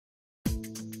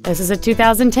This is a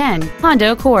 2010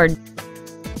 Honda Accord.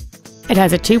 It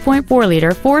has a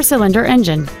 2.4-liter four-cylinder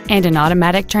engine and an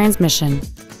automatic transmission.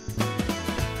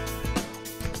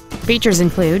 Features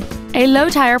include a low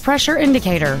tire pressure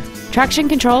indicator, traction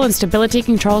control and stability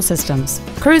control systems,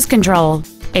 cruise control,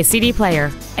 a CD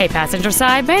player, a passenger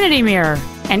side vanity mirror,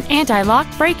 an anti-lock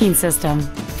braking system,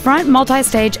 front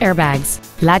multi-stage airbags,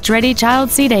 latch-ready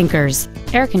child seat anchors,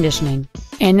 air conditioning,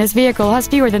 and this vehicle has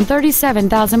fewer than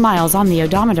 37,000 miles on the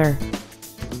odometer.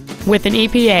 With an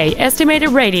EPA estimated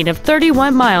rating of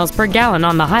 31 miles per gallon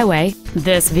on the highway,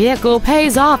 this vehicle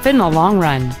pays off in the long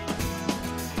run.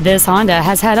 This Honda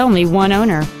has had only one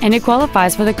owner, and it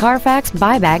qualifies for the Carfax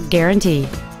buyback guarantee.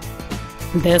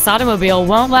 This automobile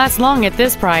won't last long at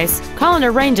this price. Call and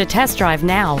arrange a test drive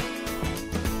now.